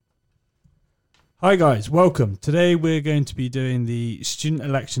Hi guys, welcome. Today we're going to be doing the student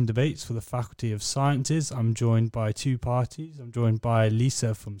election debates for the Faculty of Sciences. I'm joined by two parties. I'm joined by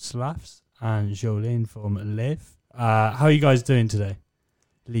Lisa from SLAFS and Jolene from LEF. How are you guys doing today?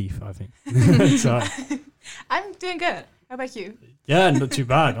 LEF, I think. Sorry. I'm doing good. How about you? Yeah, not too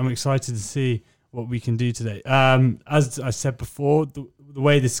bad. I'm excited to see what we can do today. As I said before, the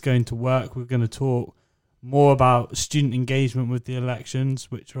way this is going to work, we're going to talk more about student engagement with the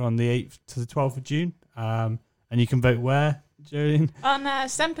elections, which are on the 8th to the 12th of June. And you can vote where, Jolene? On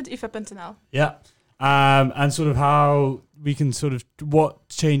stem.uva.nl. Yeah. And sort of how we can what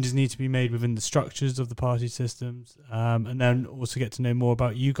changes need to be made within the structures of the party systems. And then also get to know more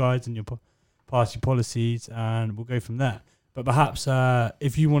about you guys and your party policies, and we'll go from there. But perhaps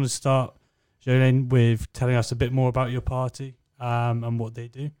if you want to start, Jolene, with telling us a bit more about your party and what they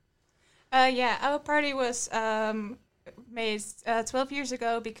do. Our party was made 12 years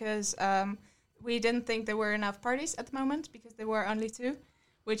ago because we didn't think there were enough parties at the moment because there were only two,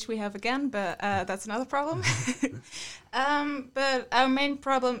 which we have again, but that's another problem. But our main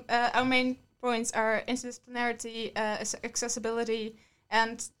points are interdisciplinarity, accessibility,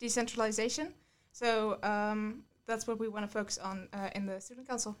 and decentralization. So that's what we want to focus on in the student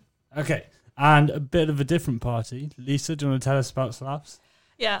council. Okay, and a bit of a different party. Lisa, do you want to tell us about SLAFS?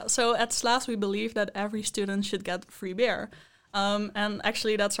 Yeah, so at SLAFS we believe that every student should get free beer. And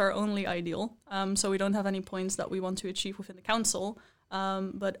actually that's our only ideal. So we don't have any points that we want to achieve within the council.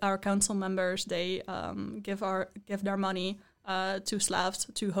 But our council members, they give their money to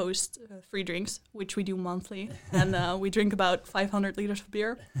SLAFS to host free drinks, which we do monthly. And we drink about 500 liters of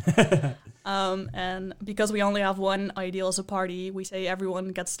beer. And because we only have one ideal as a party, we say everyone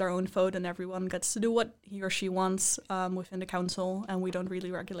gets their own vote and everyone gets to do what he or she wants within the council, and we don't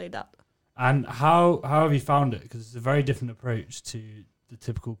really regulate that. And how have you found it? Because it's a very different approach to the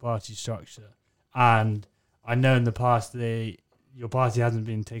typical party structure. And I know in the past your party hasn't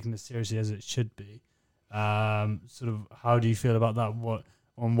been taken as seriously as it should be. How do you feel about that?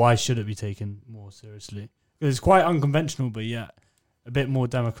 Why should it be taken more seriously? Because it's quite unconventional, but yet a bit more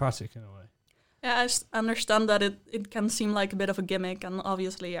democratic in a way. Yeah, I understand that it can seem like a bit of a gimmick, and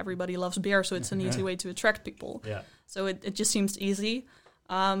obviously everybody loves beer, so it's an easy way to attract people. Yeah. So it just seems easy,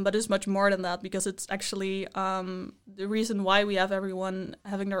 but it's much more than that, because it's actually the reason why we have everyone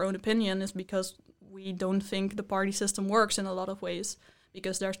having their own opinion is because we don't think the party system works in a lot of ways,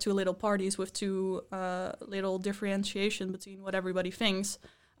 because there's too little parties with too little differentiation between what everybody thinks,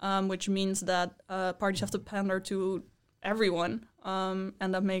 which means that parties have to pander to everyone,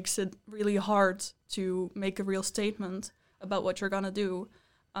 and that makes it really hard to make a real statement about what you're gonna do.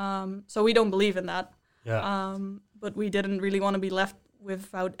 So we don't believe in that. Yeah. But we didn't really want to be left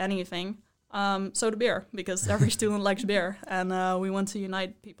without anything. So the beer, because every student likes beer, and we want to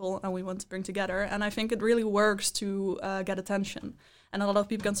unite people and we want to bring together. And I think it really works to get attention. And a lot of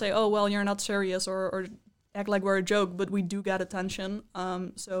people can say, oh, well, you're not serious or act like we're a joke, but we do get attention.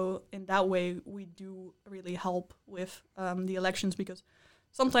 So in that way, we do really help with the elections, because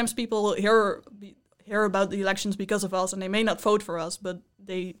sometimes people hear about the elections because of us, and they may not vote for us, but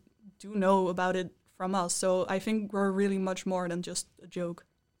they do know about it from us. So I think we're really much more than just a joke.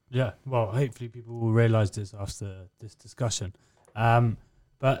 Yeah, well, hopefully people will realise this after this discussion.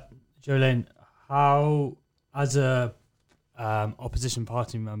 But Jolene, how, as a opposition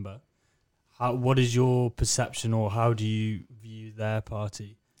party member, what is your perception, or how do you view their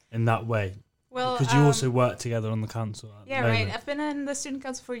party in that way? Well, because you also work together on the council. Yeah, right. I've been in the student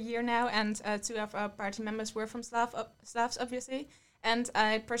council for a year now, and two of our party members were from SLAFS, obviously. And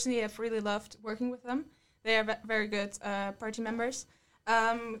I personally have really loved working with them. They are very good party members.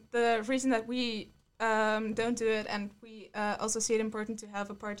 The reason that we don't do it, and we also see it important to have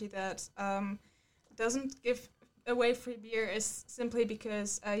a party that doesn't give away free beer, is simply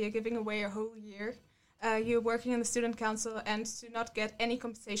because you're giving away a whole year. You're working in the student council, and to not get any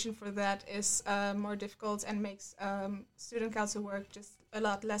compensation for that is more difficult and makes student council work just a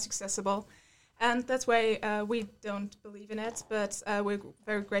lot less accessible. And that's why we don't believe in it, but we're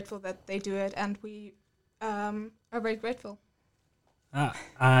very grateful that they do it, and we are very grateful.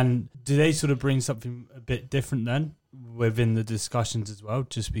 And do they sort of bring something a bit different then within the discussions as well,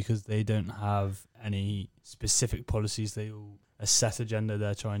 just because they don't have any specific policies, a set agenda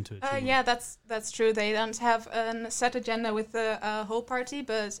they're trying to achieve? Yeah, that's true. They don't have a set agenda with the whole party,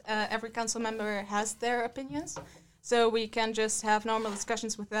 but every council member has their opinions. So we can just have normal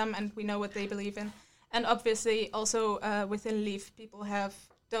discussions with them, and we know what they believe in. And obviously also within LEAF, people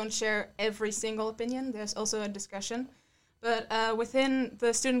don't share every single opinion. There's also a discussion. But within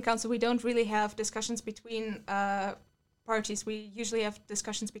the student council, we don't really have discussions between parties. We usually have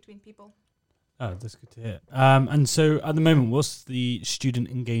discussions between people. Oh, that's good to hear. And so at the moment, what's the student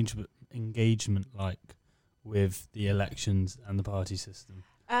engagement like with the elections and the party system?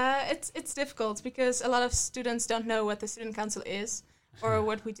 It's difficult because a lot of students don't know what the student council is or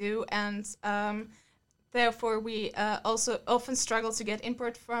what we do, and therefore we also often struggle to get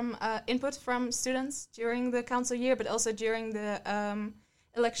input from students during the council year, but also during the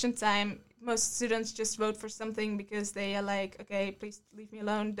election time. Most students just vote for something because they are like, okay, please leave me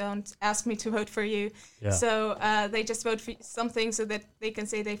alone. Don't ask me to vote for you. Yeah. So they just vote for something so that they can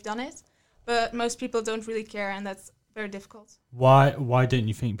say they've done it. But most people don't really care, and that's very difficult. Why don't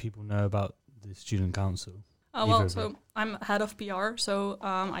you think people know about the student council? So I'm head of PR, so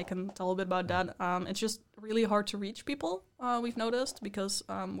I can tell a bit about that. It's just really hard to reach people, we've noticed, because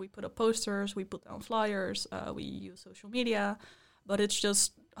we put up posters, we put down flyers, we use social media, but it's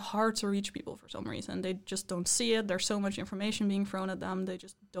just hard to reach people for some reason. They just don't see it. There's so much information being thrown at them, they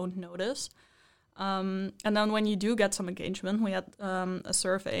just don't notice. And then when you do get some engagement, we had a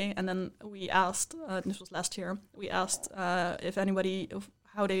survey, and then we asked, this was last year, we asked if anybody,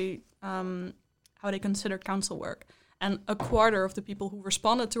 how they considered council work. And a quarter of the people who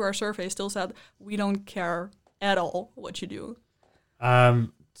responded to our survey still said, we don't care at all what you do. I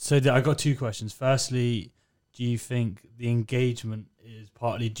got two questions. Firstly, do you think the engagement is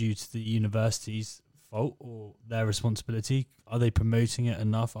partly due to the university's fault or their responsibility? Are they promoting it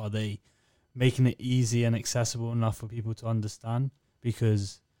enough? Are they making it easy and accessible enough for people to understand?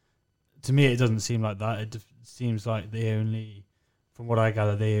 Because to me, it doesn't seem like that. It seems like from what I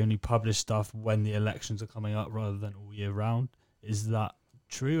gather, they only publish stuff when the elections are coming up rather than all year round. Is that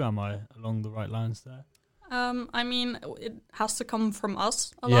true? Am I along the right lines there? I mean, it has to come from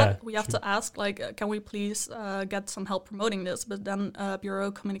us a Yeah, lot. We have true. to ask, like, can we please get some help promoting this? But then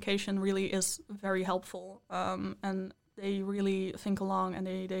Bureau Communication really is very helpful, and they really think along, and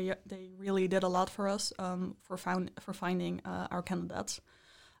they really did a lot for us for finding our candidates.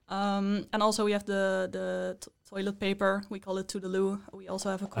 And also we have the toilet paper, we call it Toodaloo. We also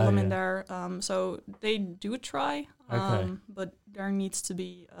have a column in there. So they do try, but there needs to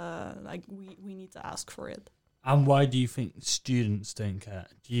be, we need to ask for it. And why do you think students don't care?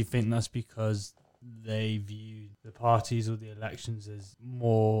 Do you think that's because they view the parties or the elections as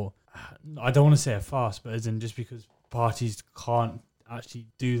more, I don't want to say a farce, but as in just because parties can't actually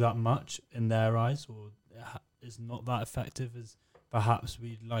do that much in their eyes, or it's not that effective as perhaps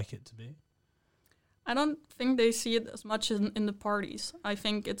we'd like it to be? I don't think they see it as much in the parties. I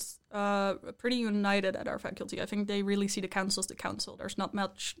think it's pretty united at our faculty. I think they really see the council as the council. There's not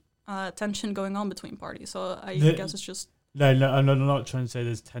much tension going on between parties. So I guess it's just... No, I'm not trying to say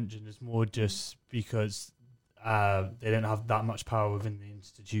there's tension. It's more just because they don't have that much power within the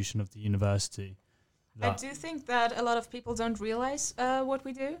institution of the university. I do think that a lot of people don't realize what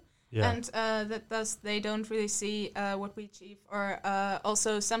we do. Yeah. And that thus they don't really see what we achieve. Or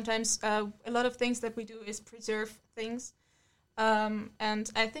also sometimes a lot of things that we do is preserve things. And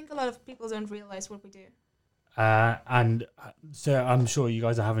I think a lot of people don't realize what we do. And so I'm sure you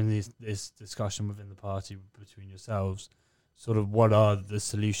guys are having this discussion within the party between yourselves. Sort of what are the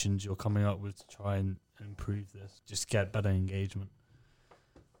solutions you're coming up with to try and improve this, just get better engagement?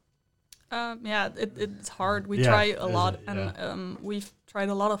 It's hard. We try a lot, and we've tried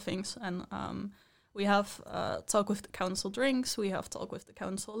a lot of things. And we have talk with the council drinks, we have talk with the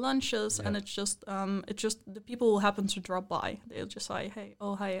council lunches, and it's just the people who happen to drop by. They'll just say, "Hey,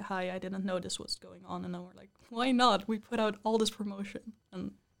 oh hi, I didn't know this was going on," and then we're like, "Why not? We put out all this promotion."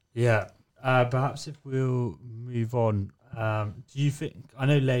 And perhaps if we'll move on, do you think? I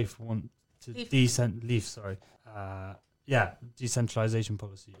know Leif want to decentralization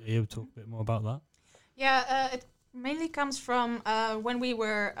policy. Are you able to talk a bit more about that? Yeah, it mainly comes from when we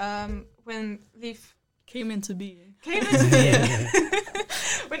were when Leif came into being.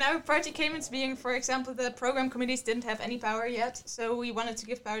 When our party came into being, for example, the program committees didn't have any power yet, so we wanted to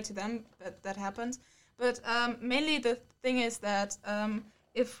give power to them, but that happened. But mainly the thing is that a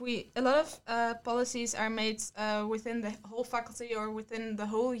lot of policies are made within the whole faculty or within the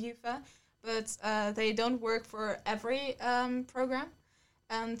whole UvA, but they don't work for every program.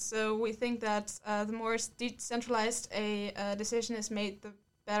 And so we think that the more decentralized a decision is made, the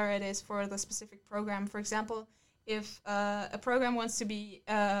better it is for the specific program. For example, if a program wants to be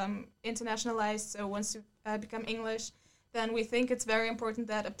internationalized, so wants to become English, then we think it's very important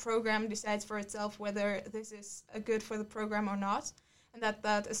that a program decides for itself whether this is good for the program or not, and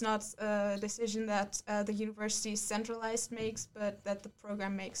that is not a decision that the university centralized makes, but that the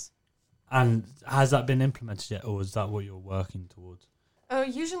program makes. And has that been implemented yet, or is that what you're working towards?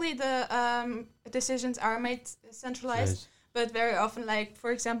 Usually the decisions are made centralized, But very often, like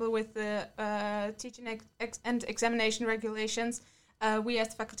for example, with the teaching and examination regulations, we as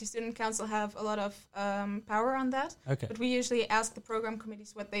the Faculty Student Council have a lot of power on that. Okay. But we usually ask the program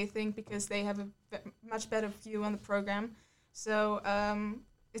committees what they think because they have a much better view on the program. So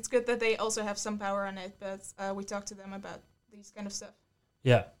it's good that they also have some power on it, but we talk to them about these kind of stuff.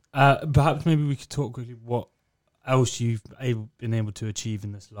 Yeah. Perhaps maybe we could talk quickly what else you've been able to achieve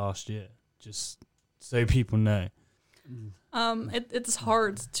in this last year, just so people know. It's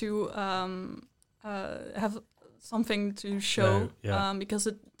hard to have something to show because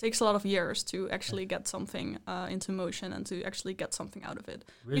it takes a lot of years to actually get something into motion and to actually get something out of it.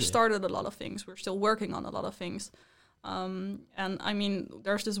 Really? We started a lot of things. We're still working on a lot of things. And I mean,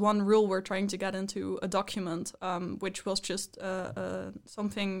 there's this one rule we're trying to get into a document, which was just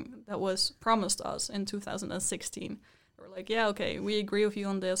something that was promised us in 2016. We're like, yeah, okay, we agree with you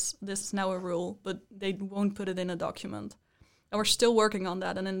on this. This is now a rule, but they won't put it in a document. And we're still working on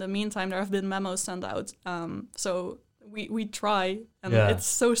that. And in the meantime, there have been memos sent out. So we try, and it's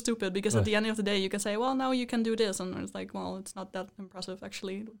so stupid because at the end of the day, you can say, well, now you can do this. And it's like, well, it's not that impressive,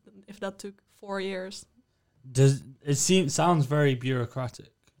 actually, if that took 4 years. Does it sounds very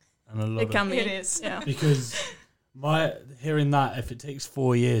bureaucratic, and a lot it can be. It is, yeah. Because hearing that, if it takes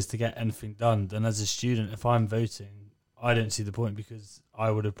 4 years to get anything done, then as a student, if I'm voting, I don't see the point because I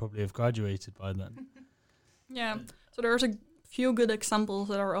would have probably have graduated by then. Yeah. So there's a few good examples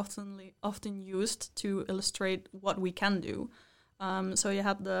that are often used to illustrate what we can do. So you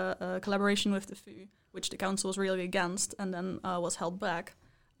had the collaboration with the VU, which the council was really against, and then was held back.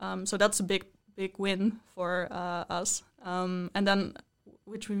 So that's a big win for us. And then,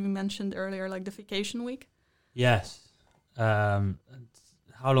 which we mentioned earlier, like the vacation week. Yes.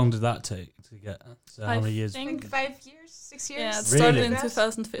 How long did that take to get? So how many years? I think 5 years, 6 years. Yeah, it started Really? in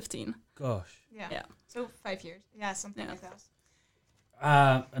 2015. Gosh. Yeah. So 5 years. Yeah, something like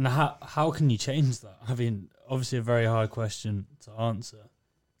that. And how can you change that? I mean, obviously a very hard question to answer.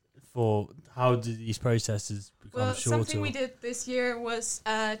 For how do these processes become shorter? Something we did this year was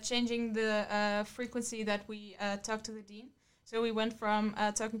changing the frequency that we talk to the dean. So we went from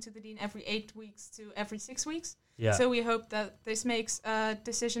talking to the dean every 8 weeks to every 6 weeks. Yeah. So we hope that this makes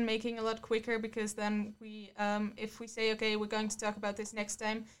decision making a lot quicker, because then we, if we say, okay, we're going to talk about this next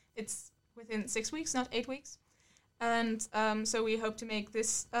time, it's within 6 weeks, not 8 weeks. And so we hope to make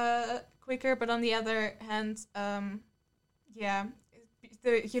this quicker. But on the other hand,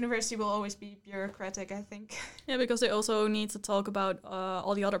 the university will always be bureaucratic, I think. Yeah, because they also need to talk about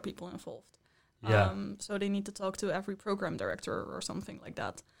all the other people involved. Yeah. So they need to talk to every program director or something like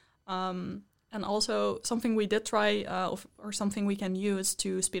that. And also something we did try, or something we can use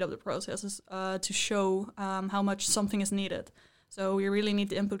to speed up the process, is to show how much something is needed. So we really need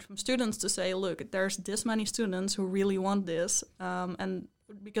the input from students to say, look, there's this many students who really want this. And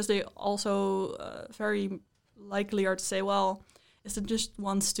because they also very likely are to say, well, is it just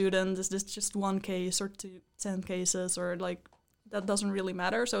one student? Is this just one case or 10 cases? Or like, that doesn't really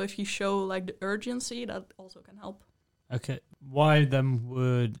matter. So if you show like the urgency, that also can help. Okay. Why then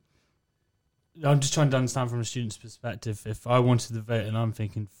would... I'm just trying to understand from a student's perspective. If I wanted to vote and I'm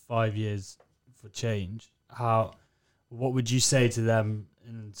thinking 5 years for change, what would you say to them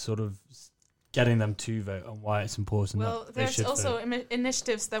in sort of getting them to vote and why it's important? Well, there's also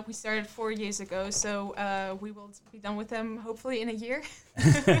initiatives that we started 4 years ago, so we will be done with them hopefully in a year.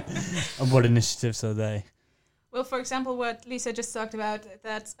 And what initiatives are they? Well, for example, what Lisa just talked about,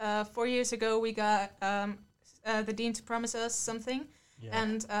 that 4 years ago we got the dean to promise us something. Yeah.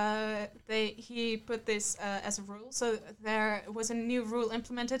 And he put this as a rule. So there was a new rule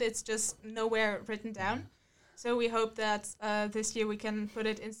implemented. It's just nowhere written down. So we hope that this year we can put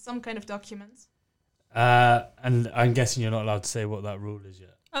it in some kind of document. And I'm guessing you're not allowed to say what that rule is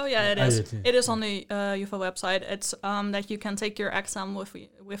yet. Oh, yeah, it is. It is on the UvA website. It's that you can take your exam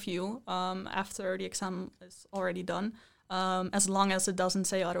with you after the exam is already done, as long as it doesn't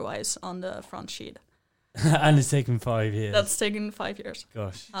say otherwise on the front sheet. And it's taken 5 years. That's taken 5 years.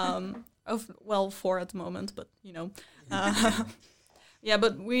 Gosh. 4 at the moment, but you know. Yeah,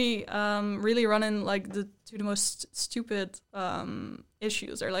 but we really run in like to the most stupid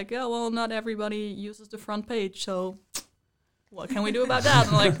issues. They're like, yeah, well, not everybody uses the front page, so what can we do about that?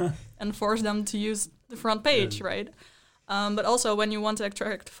 And like, and force them to use the front page, right? But also, when you want to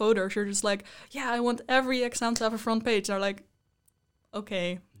attract voters, you're just like, yeah, I want every exam to have a front page. They're like,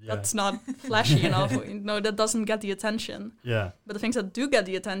 okay, that's not flashy enough. No, that doesn't get the attention. Yeah. But the things that do get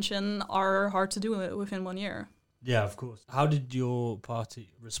the attention are hard to do within 1 year. Yeah, of course. How did your party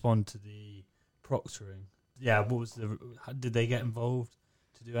respond to the proctoring? Yeah, what was did they get involved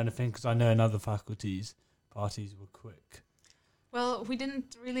to do anything? Because I know in other faculties, parties were quick. Well, we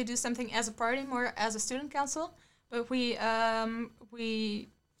didn't really do something as a party, more as a student council, but we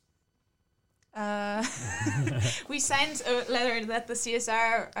we signed a letter that the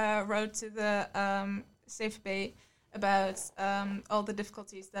CSR wrote to the CFP about all the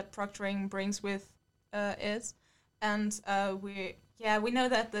difficulties that proctoring brings with it, and we know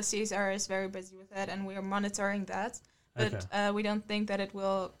that the CSR is very busy with it, and we are monitoring that. But we don't think that it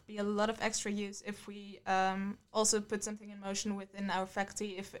will be a lot of extra use if we also put something in motion within our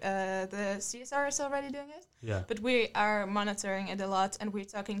faculty if the CSR is already doing it. Yeah. But we are monitoring it a lot, and we're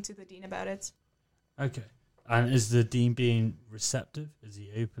talking to the dean about it. Okay. And is the dean being receptive? Is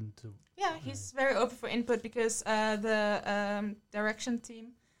he open to... Yeah, he's very open for input because the direction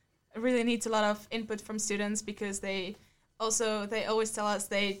team really needs a lot of input from students because they always tell us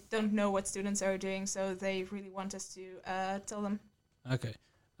they don't know what students are doing, so they really want us to tell them. Okay.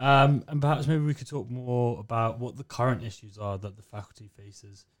 And perhaps maybe we could talk more about what the current issues are that the faculty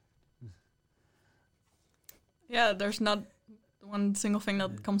faces. Yeah, there's not one single thing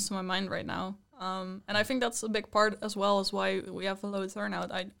that comes to my mind right now. And I think that's a big part as well as why we have a low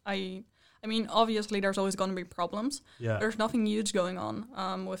turnout. I mean, obviously there's always going to be problems. Yeah. There's nothing huge going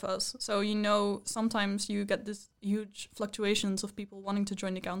on with us. So, sometimes you get this huge fluctuations of people wanting to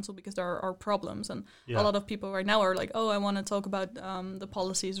join the council because there are problems. And a lot of people right now are like, oh, I want to talk about the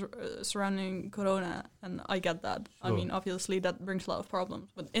policies surrounding Corona. And I get that. Sure. I mean, obviously that brings a lot of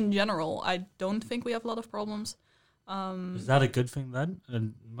problems. But in general, I don't think we have a lot of problems. Is that a good thing then? It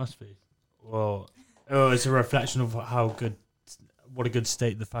must be. Well, it's a reflection of what a good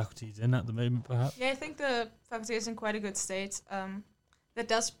state the faculty is in at the moment, perhaps. Yeah, I think the faculty is in quite a good state. That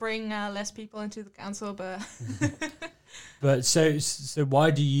does bring less people into the council, but But so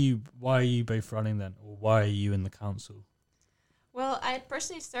why are you both running then, or why are you in the council? well, I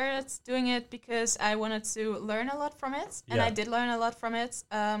personally started doing it because I wanted to learn a lot from it, and I did learn a lot from it.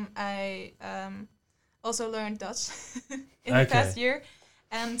 I also learned Dutch in the past year.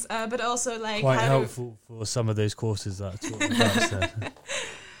 And but also like quite helpful for some of those courses that I taught about.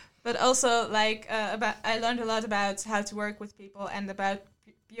 But also like I learned a lot about how to work with people and about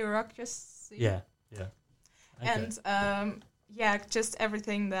bureaucracy. Yeah. Okay. And just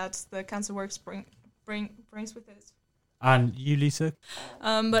everything that the council works brings with it. And you, Lisa?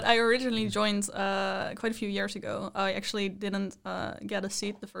 But I originally joined quite a few years ago. I actually didn't get a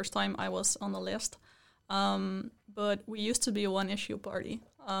seat the first time I was on the list. But we used to be a one-issue party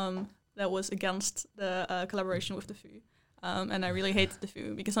that was against the collaboration with the VU. And I really hated the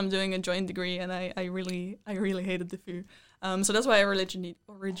VU because I'm doing a joint degree and I really hated the VU. So that's why I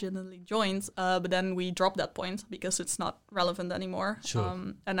originally joined. But then we dropped that point because it's not relevant anymore. Sure.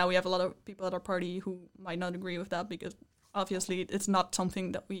 And now we have a lot of people at our party who might not agree with that because obviously it's not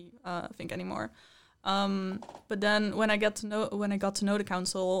something that we think anymore. But then when I got to know the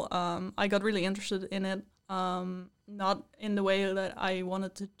council, I got really interested in it. Not in the way that I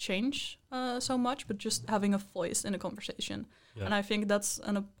wanted to change so much, but just having a voice in a conversation. Yeah. And I think that's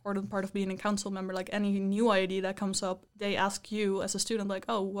an important part of being a council member. Like any new idea that comes up, they ask you as a student, like,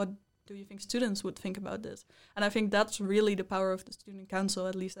 oh, what do you think students would think about this? And I think that's really the power of the student council,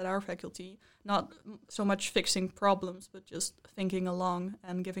 at least at our faculty. Not so much fixing problems, but just thinking along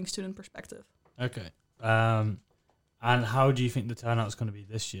and giving student perspective. Okay. And how do you think the turnout is going to be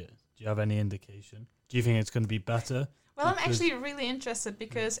this year? Do you have any indication? Do you think it's going to be better? Well, I'm actually really interested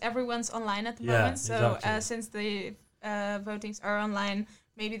because everyone's online at the moment. So since the votings are online,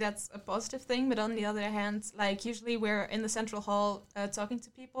 maybe that's a positive thing. But on the other hand, like usually we're in the central hall talking to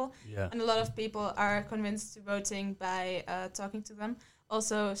people. Yeah. And a lot of people are convinced to voting by talking to them.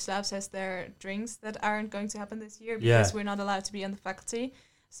 Also, Slavs has their drinks that aren't going to happen this year because we're not allowed to be on the faculty.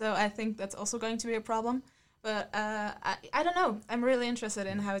 So I think that's also going to be a problem. But I don't know. I'm really interested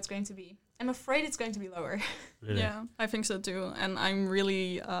in how it's going to be. I'm afraid it's going to be lower. Really? Yeah, I think so too. And I'm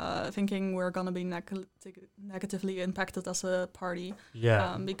really thinking we're going to be negatively impacted as a party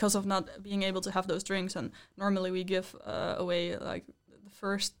because of not being able to have those drinks. And normally we give away, like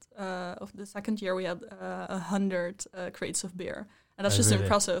the second year we had 100 crates of beer. And that's just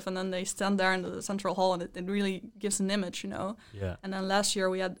impressive. And then they stand there in the central hall and it really gives an image, Yeah. And then last year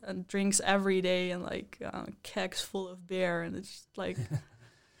we had drinks every day and like kegs full of beer. And it's like...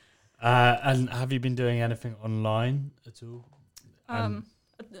 and have you been doing anything online at all? I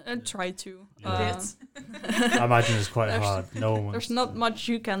tried to. I imagine it's quite hard. There's not much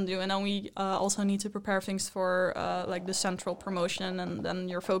you can do. And then we also need to prepare things for like the central promotion. And then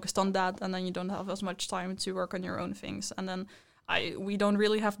you're focused on that. And then you don't have as much time to work on your own things. And then we don't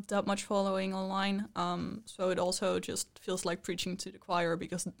really have that much following online, so it also just feels like preaching to the choir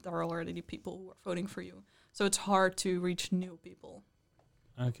because there are already people who are voting for you. So it's hard to reach new people.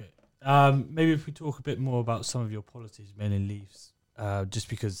 Okay. Maybe if we talk a bit more about some of your policies, mainly Leafs, just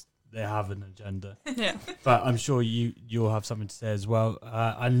because they have an agenda. Yeah. But I'm sure you'll have something to say as well.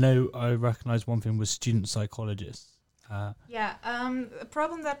 I know I recognise one thing was student psychologists. A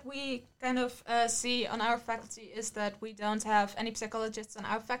problem that we kind of see on our faculty is that we don't have any psychologists on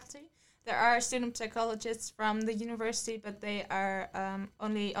our faculty. There are student psychologists from the university, but they are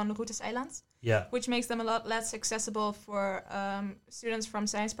only on the Routeseiland, which makes them a lot less accessible for students from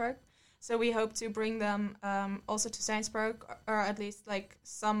Science Park. So we hope to bring them also to Science Park, or at least like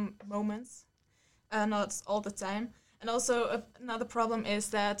some moments, not all the time. And also another problem is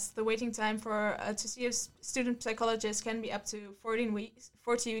that the waiting time for to see a student psychologist can be up to 14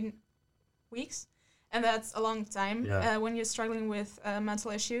 weeks, and that's a long time when you're struggling with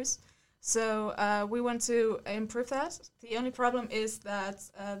mental issues. So we want to improve that. The only problem is that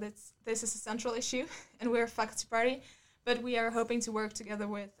this is a central issue, and we're a faculty party, but we are hoping to work together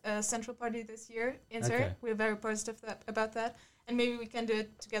with a central party this year, Inter. Okay. We're very positive about that, and maybe we can do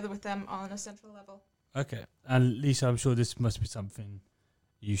it together with them on a central level. Okay. And Lisa, I'm sure this must be something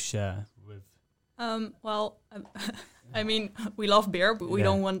you share with... I mean, we love beer, but we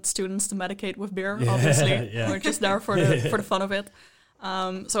don't want students to medicate with beer, Yeah, obviously. yeah. We're just there for the fun of it.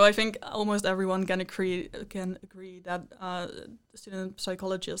 So I think almost everyone can agree that student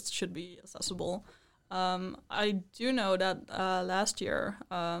psychologists should be accessible. I do know that last year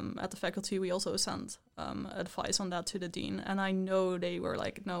at the faculty we also sent advice on that to the dean, and I know they were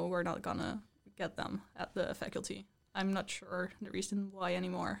like, no, we're not gonna get them at the faculty. I'm not sure the reason why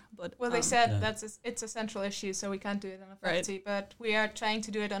anymore, but they said it's a central issue, so we can't do it on a faculty. Right. But we are trying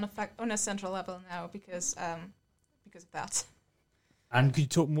to do it on a central level now because of that. And could you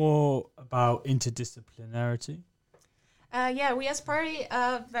talk more about interdisciplinarity? We as party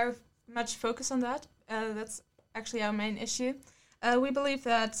very much focus on that. That's actually our main issue. We believe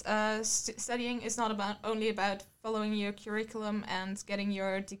that studying is not only about following your curriculum and getting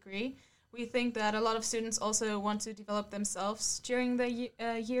your degree. We think that a lot of students also want to develop themselves during the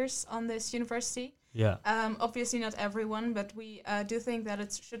years on this university. Yeah. Obviously not everyone, but we do think that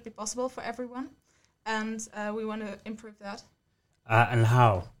it should be possible for everyone, and we want to improve that. And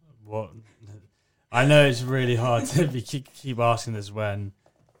how? What? I know it's really hard to keep asking this when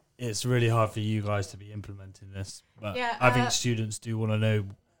it's really hard for you guys to be implementing this. But I think students do want to know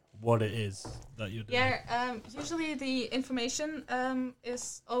what it is that you're doing. Usually the information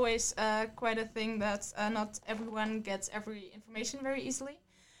is always quite a thing that not everyone gets every information very easily.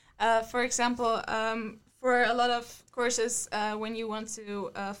 For example, for a lot of courses, when you want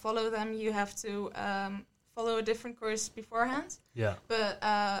to follow them, you have to follow a different course beforehand. Yeah. But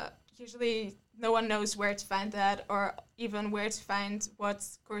usually no one knows where to find that, or even where to find what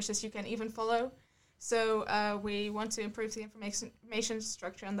courses you can even follow. So we want to improve the information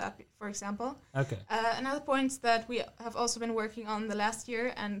structure on that, for example. Okay. Another point that we have also been working on the last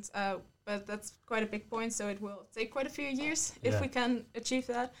year, and but that's quite a big point, so it will take quite a few years if we can achieve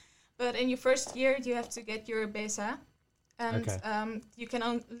that. But in your first year, you have to get your BSA, and you can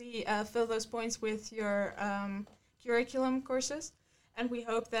only fill those points with your curriculum courses. And we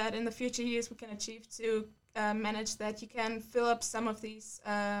hope that in the future years we can achieve to manage that you can fill up some of these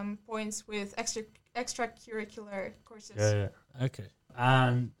points with extracurricular courses. Yeah. Okay.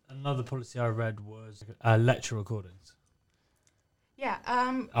 And another policy I read was lecture recordings. Yeah.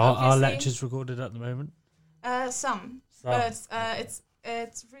 Are lectures recorded at the moment? Some. But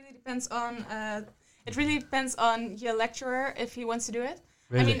it really depends on your lecturer if he wants to do it.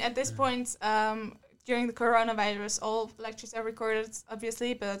 Really? I mean, at this point, during the coronavirus, all lectures are recorded,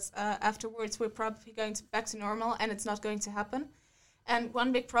 obviously, but afterwards we're probably going back to normal, and it's not going to happen. And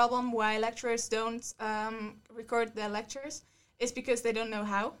one big problem why lecturers don't record their lectures is because they don't know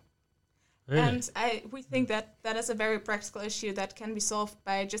how. Really? And we think that is a very practical issue that can be solved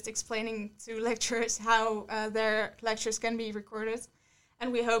by just explaining to lecturers how their lectures can be recorded.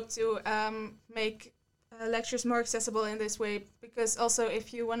 And we hope to make lectures more accessible in this way, because also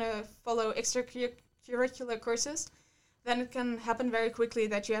if you want to follow extracurricular courses, then it can happen very quickly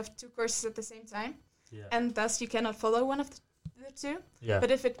that you have two courses at the same time, and thus you cannot follow one of the two. Yeah.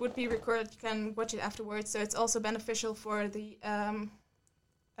 But if it would be recorded, you can watch it afterwards, so it's also beneficial for the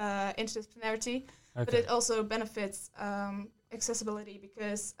interdisciplinarity, but it also benefits accessibility,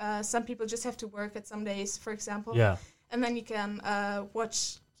 because some people just have to work at some days, for example, and then you can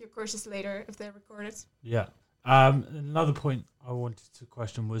watch your courses later if they're recorded. Yeah. Another point I wanted to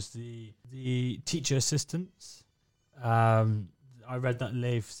question was the teacher assistants. I read that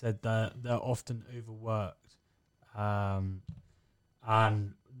Leif said that they're often overworked,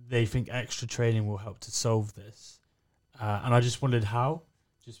 and they think extra training will help to solve this. And I just wondered how,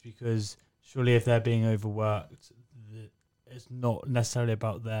 just because surely if they're being overworked, it's not necessarily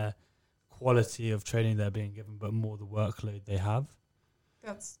about their quality of training they're being given, but more the workload they have.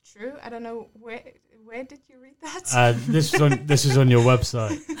 That's true. I don't know where did you read that? This was on your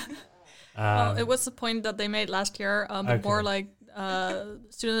website. It was the point that they made last year, but more like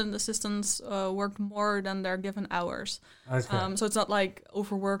student assistants work more than their given hours. Okay. So it's not like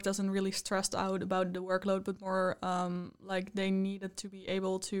overworked as in really stressed out about the workload, but more like they needed to be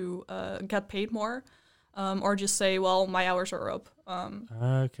able to get paid more, or just say, well, my hours are up.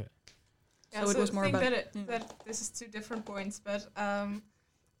 Okay. Yeah, so it was more about that this is 2 different points, but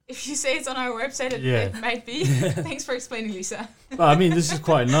if you say it's on our website, it might be. Thanks for explaining, Lisa. Well, I mean, this is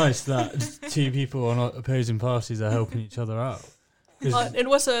quite nice that 2 people on opposing parties are helping each other out. It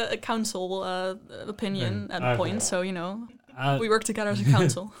was a council opinion at the point, so we work together as a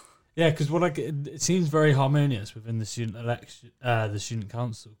council. Yeah, because it seems very harmonious within the student election, the student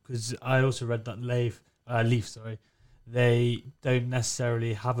council. Because I also read that Leaf, they don't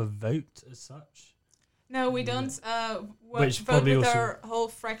necessarily have a vote as such. No, we don't Which vote probably with also- our whole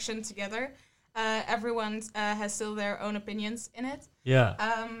fraction together. Everyone has still their own opinions in it. Yeah.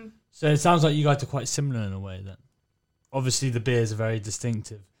 Um, So it sounds like you guys are quite similar in a way then. Obviously the beers are very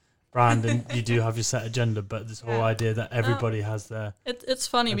distinctive brand and you do have your set agenda, but this whole idea that everybody has their... It's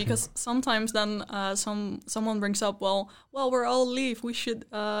funny Okay. because sometimes then someone brings up, well, we're all Leaf, we should,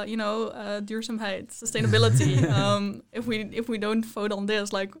 duurzaamheid, sustainability. If we don't vote on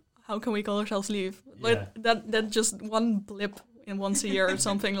this, like, how can we call ourselves Leaf? But that just one blip in once a year or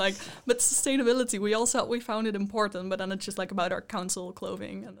something like. But sustainability, we found it important, but then it's just like about our council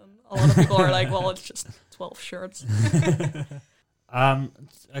clothing, and then a lot of people are like, well, it's just 12 shirts.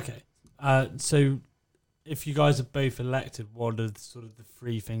 Okay. So if you guys are both elected, what are sort of the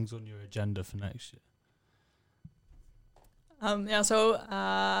 3 things on your agenda for next year?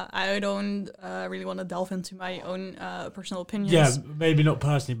 I don't really want to delve into my own personal opinions. Yeah, maybe not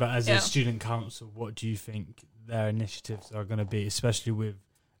personally, but as a student council, what do you think their initiatives are going to be, especially with,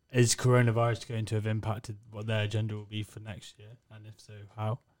 is coronavirus going to have impacted what their agenda will be for next year? And if so,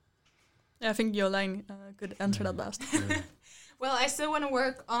 how? Yeah, I think Jolijn could answer that best. Well, I still want to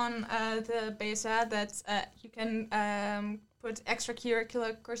work on the BSA that you can put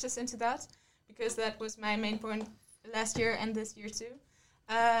extracurricular courses into that, because that was my main point last year and this year too.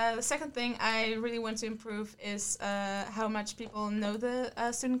 The second thing I really want to improve is how much people know the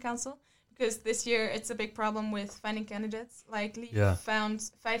student council, because this year it's a big problem with finding candidates. Like Lee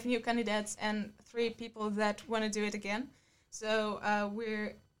found 5 new candidates and 3 people that want to do it again. So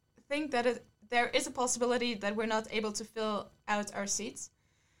we think that there is a possibility that we're not able to fill out our seats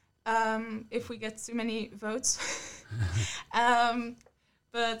if we get too many votes.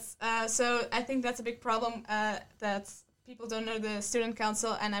 So I think that's a big problem, that people don't know the student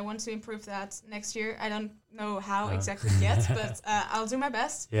council, and I want to improve that next year. I don't know how exactly yet, but I'll do my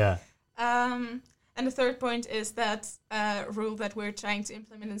best. Yeah. And the third point is that rule that we're trying to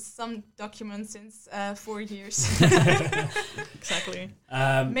implement in some documents since 4 years. Exactly.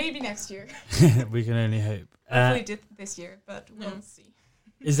 Maybe next year. We can only hope. Hopefully this year, but we'll see.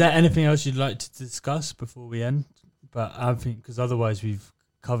 Is there anything else you'd like to discuss before we end? But I think, because otherwise we've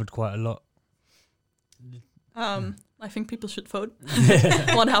covered quite a lot. I think people should vote.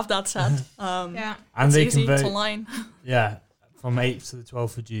 I want to have that said. And it's they easy, can vote. it's online. Yeah, from 8th to the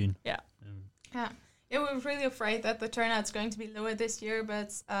 12th of June. Yeah. Yeah, we're really afraid that the turnout's going to be lower this year,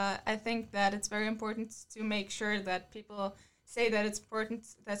 but I think that it's very important to make sure that people say that it's important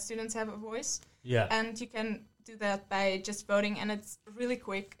that students have a voice. Yeah. And you can do that by just voting, and it's really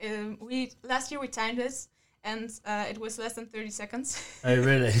quick. Last year we timed it, and it was less than 30 seconds. Oh,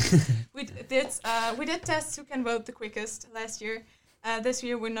 really? We did tests who can vote the quickest last year. This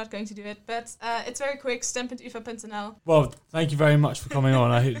year we're not going to do it, but it's very quick. Stem.uva.nl. Well, thank you very much for coming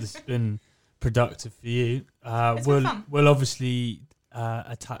on. I hope this has been productive for you. It's been fun. We'll obviously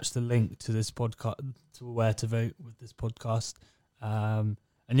attach the link to this podcast, to where to vote with this podcast.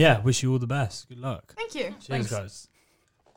 And yeah, wish you all the best. Good luck. Thank you. Cheers, guys.